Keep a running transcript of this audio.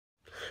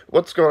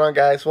What's going on,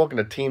 guys? Welcome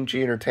to Team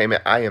G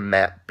Entertainment. I am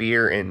Matt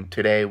Beer, and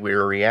today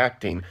we're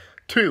reacting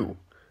to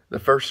the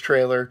first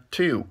trailer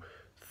to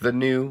the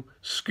new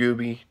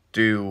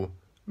Scooby-Doo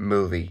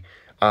movie.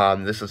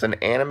 This is an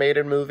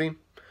animated movie.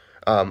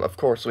 Of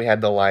course, we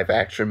had the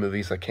live-action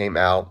movies that came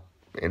out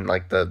in,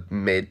 like, the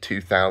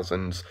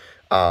mid-2000s.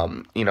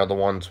 The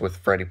ones with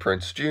Freddie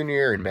Prinze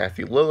Jr. and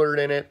Matthew Lillard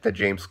in it that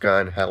James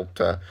Gunn helped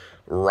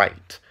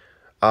write.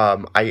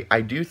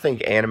 I do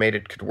think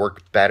animated could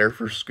work better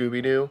for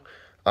Scooby-Doo.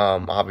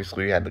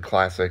 Obviously, we had the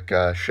classic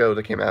show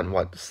that came out in,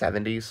 the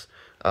 70s,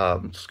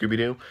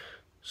 Scooby-Doo.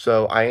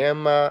 So I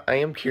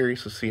am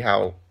curious to see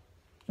how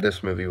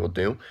this movie will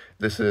do.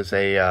 This is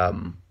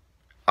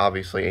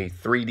obviously a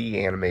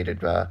 3D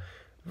animated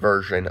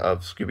version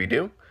of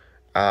Scooby-Doo.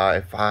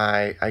 If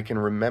I can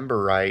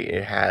remember right,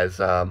 it has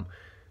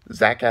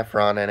Zac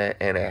Efron in it,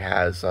 and it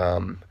has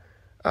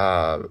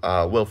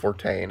Will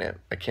Forte in it.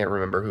 I can't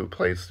remember who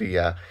plays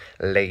the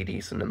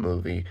ladies in the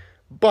movie,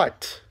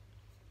 but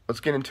let's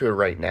get into it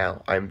right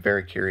now. I'm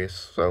very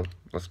curious, so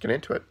let's get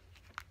into it.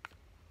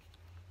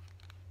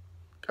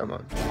 Come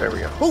on, there we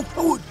go.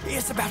 Oh,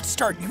 it's about to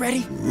start. You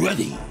ready?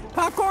 Ready.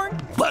 Popcorn?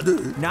 Butter.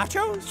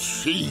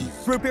 Nachos? Cheese.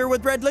 Root beer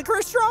with red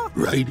licorice straw?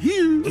 Right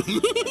here.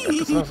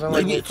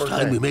 Maybe it's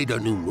time we me. made our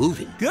new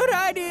movie. Good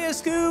idea,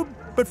 Scoob.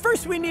 But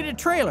first we need a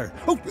trailer.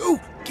 Oh,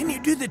 can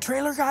you do the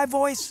trailer guy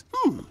voice?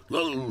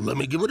 Well, let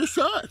me give it a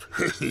shot.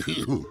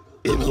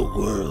 In a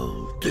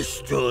world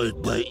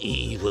destroyed by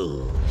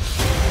evil,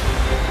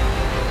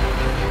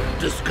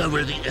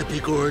 discover the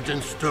epic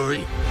origin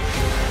story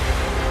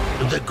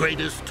of the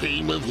greatest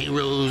team of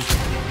heroes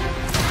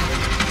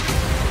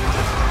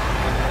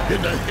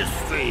in the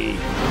history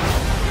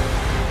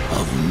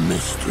of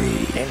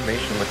mystery.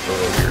 Animation looks a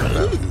little weird,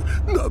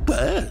 though. Not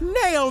bad.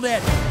 Nailed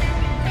it!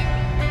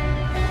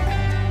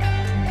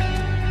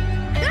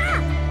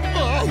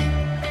 Oh,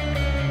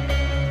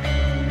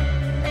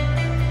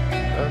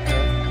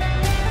 Okay.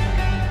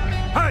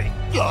 Hey!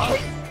 oh.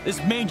 This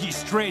mangy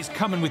stray's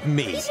coming with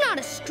me. He's not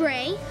a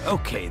stray.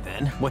 Okay,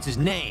 then. What's his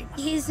name?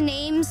 His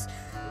name's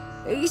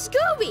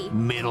Scooby.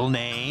 Middle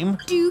name?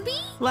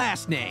 Doobie?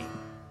 Last name?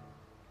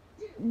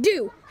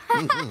 Do.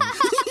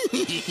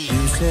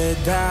 You said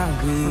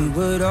that we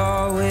would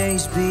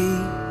always be.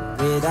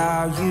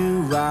 Without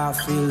you, I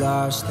feel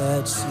lost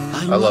at sea.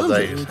 I love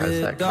that he just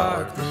has that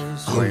collar.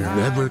 I'll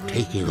never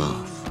take it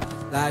off.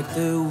 Like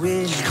the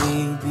wind,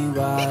 we be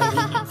wild.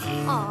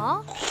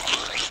 Aw.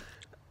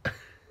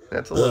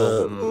 That's a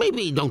little...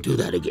 Maybe don't do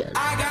that again.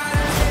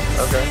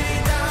 Okay.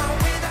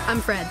 I'm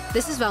Fred.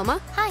 This is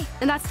Velma. Hi.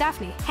 And that's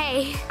Daphne.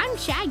 Hey, I'm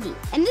Shaggy,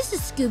 and this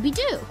is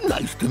Scooby-Doo.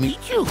 Nice to meet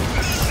you.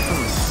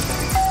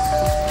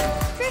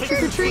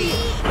 Trick or treat.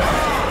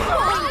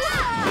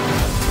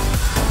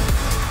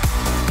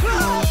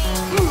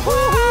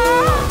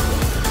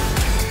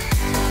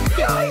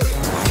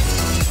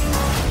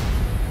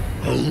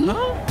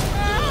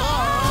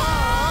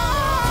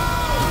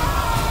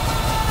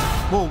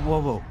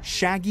 Whoa.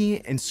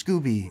 Shaggy and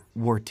Scooby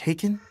were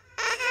taken?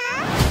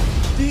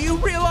 Do you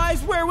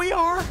realize where we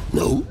are?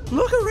 No?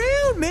 Look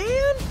around,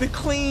 man. The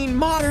clean,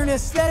 modern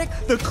aesthetic,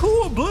 the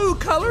cool blue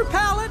color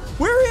palette.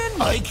 We're in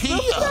IKEA.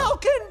 the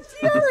Falcon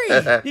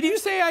Fury. Did you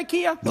say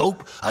IKEA?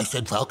 Nope. I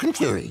said Falcon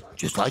Fury,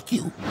 just like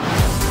you.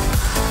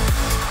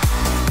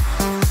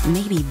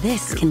 Maybe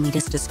this can lead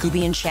us to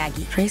Scooby and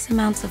Shaggy. Trace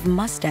amounts of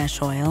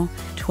mustache oil,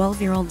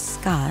 12-year-old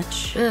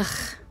scotch. Ugh.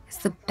 Is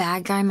the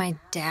bad guy my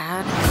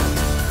dad?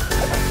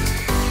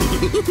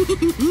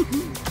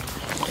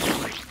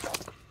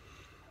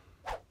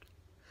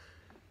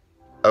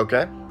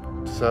 Okay.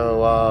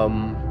 So,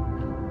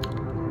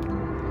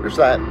 there's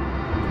that.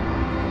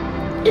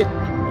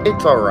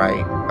 It's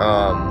alright.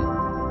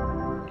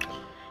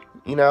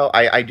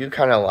 I do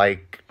kind of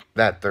like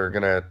that they're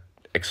gonna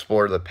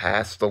explore the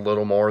past a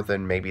little more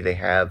than maybe they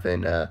have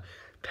in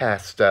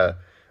past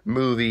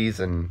movies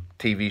and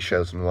TV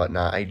shows and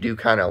whatnot. I do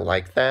kind of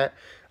like that.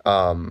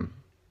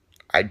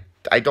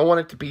 I don't want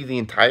it to be the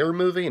entire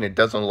movie, and it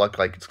doesn't look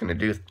like it's going to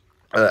do...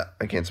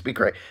 I can't speak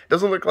right. It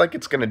doesn't look like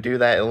it's going to do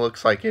that. It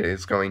looks like it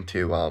is going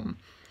to,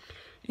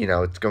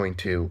 it's going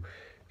to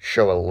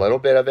show a little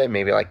bit of it,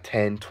 maybe like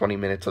 10, 20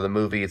 minutes of the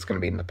movie. It's going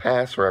to be in the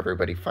past where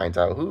everybody finds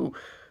out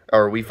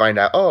we find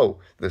out, oh,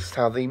 this is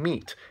how they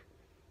meet.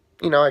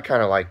 I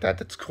kind of like that.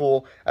 That's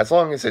cool. As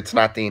long as it's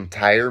not the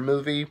entire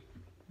movie,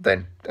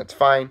 then that's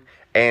fine.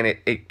 And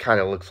it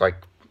kind of looks like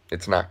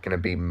it's not going to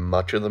be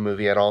much of the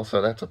movie at all,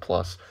 so that's a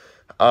plus.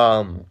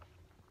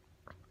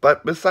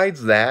 But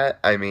besides that,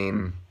 I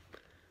mean,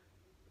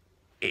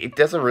 it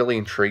doesn't really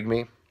intrigue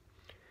me.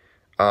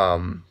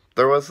 There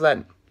was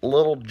that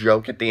little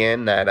joke at the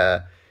end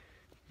that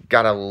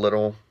got a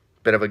little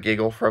bit of a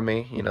giggle from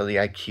me. The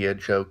IKEA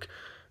joke.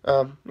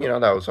 That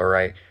was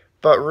alright.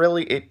 But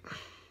really,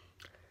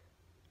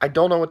 I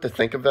don't know what to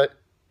think of it.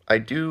 I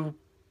do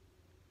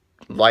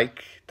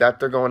like that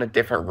they're going a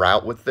different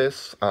route with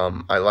this.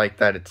 I like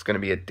that it's going to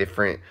be a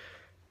different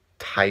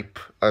type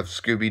of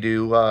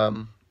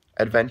Scooby-Doo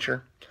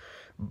adventure.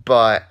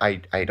 But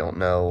I don't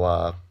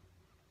know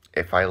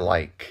if I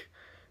like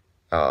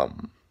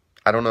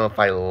I don't know if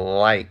I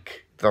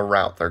like the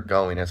route they're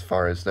going as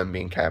far as them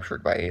being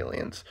captured by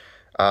aliens.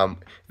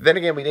 Then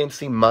again, we didn't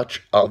see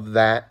much of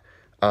that.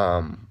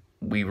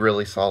 We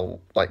really saw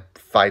like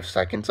 5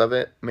 seconds of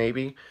it,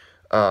 maybe.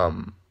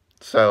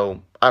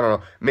 So, I don't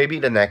know. Maybe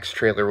the next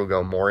trailer will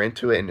go more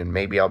into it, and then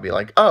maybe I'll be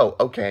like, oh,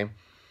 okay.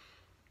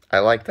 I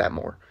like that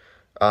more.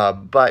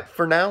 But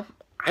for now,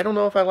 I don't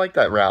know if I like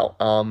that route.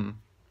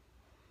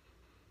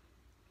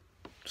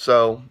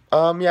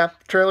 Yeah,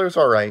 trailer's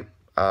alright.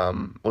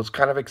 Was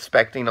kind of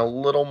expecting a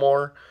little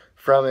more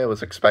from it.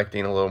 Was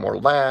expecting a little more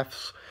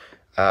laughs.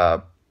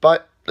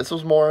 But this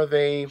was more of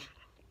a...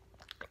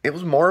 It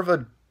was more of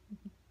a...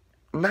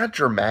 Not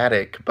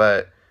dramatic,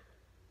 but...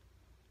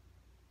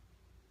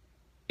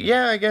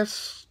 Yeah, I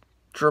guess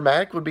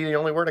dramatic would be the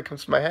only word that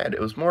comes to my head. It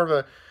was more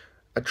of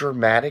a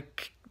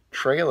dramatic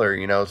trailer,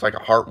 you know. It's like a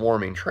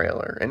heartwarming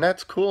trailer. And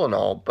that's cool and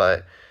all,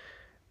 but...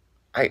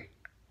 I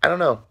don't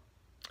know.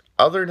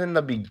 Other than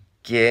the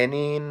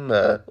beginning,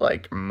 the,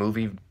 like,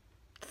 movie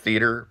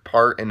theater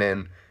part, and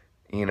then,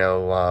 you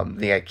know,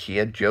 the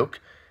IKEA joke,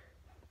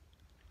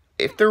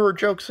 if there were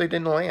jokes, they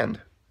didn't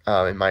land,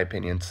 in my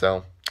opinion.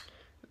 So,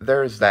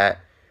 there's that.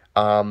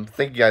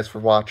 Thank you guys for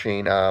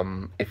watching.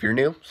 If you're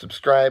new,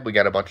 subscribe. We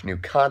got a bunch of new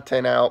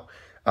content out,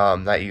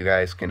 that you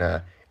guys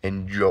can,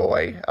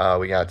 enjoy.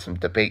 We got some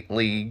debate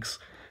leagues,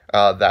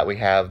 that we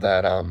have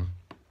that,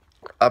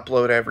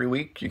 upload every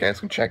week. You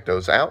guys can check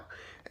those out.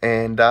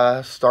 And,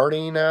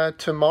 starting,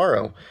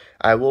 tomorrow,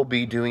 I will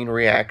be doing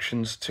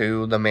reactions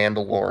to The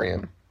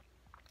Mandalorian.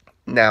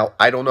 Now,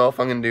 I don't know if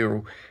I'm going to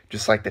do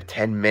just like the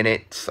 10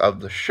 minutes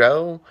of the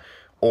show,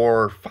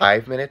 or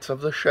 5 minutes of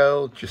the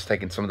show, just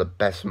taking some of the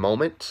best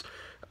moments.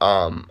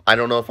 I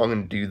don't know if I'm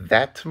going to do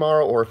that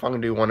tomorrow, or if I'm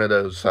going to do one of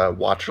those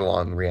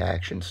watch-along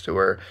reactions to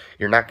where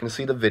you're not going to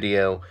see the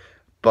video,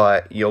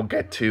 but you'll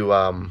get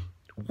to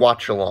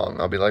watch along.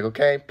 I'll be like,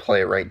 okay,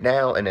 play it right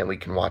now, and then we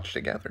can watch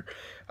together.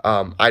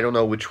 I don't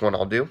know which one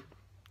I'll do,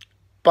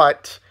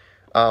 but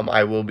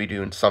I will be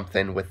doing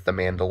something with The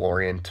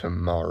Mandalorian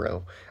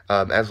tomorrow,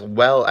 as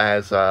well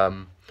as...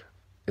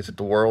 Is it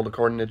The World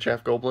According to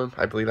Jeff Goldblum?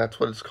 I believe that's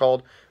what it's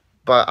called.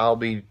 But I'll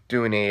be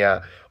doing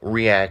a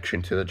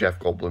reaction to the Jeff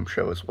Goldblum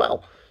show as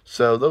well.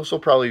 So those will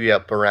probably be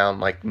up around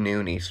like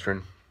noon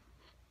Eastern.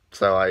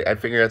 So I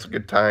figure that's a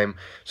good time.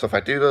 So if I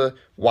do the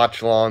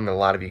watch along, a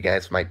lot of you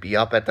guys might be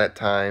up at that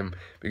time.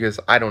 Because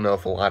I don't know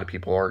if a lot of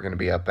people are going to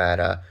be up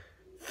at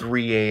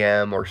 3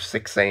 a.m. or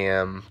 6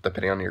 a.m.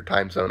 depending on your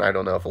time zone. I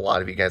don't know if a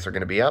lot of you guys are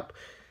going to be up.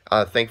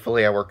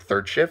 Thankfully, I work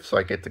third shift, so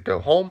I get to go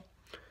home.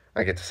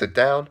 I get to sit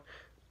down.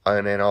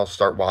 And then I'll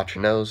start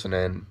watching those, and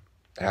then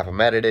have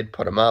them edited,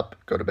 put them up,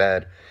 go to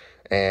bed,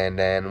 and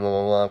then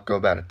we'll go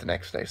about it the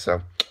next day.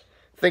 So,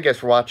 thank you guys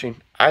for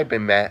watching. I've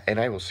been Matt, and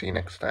I will see you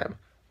next time.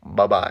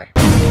 Bye-bye.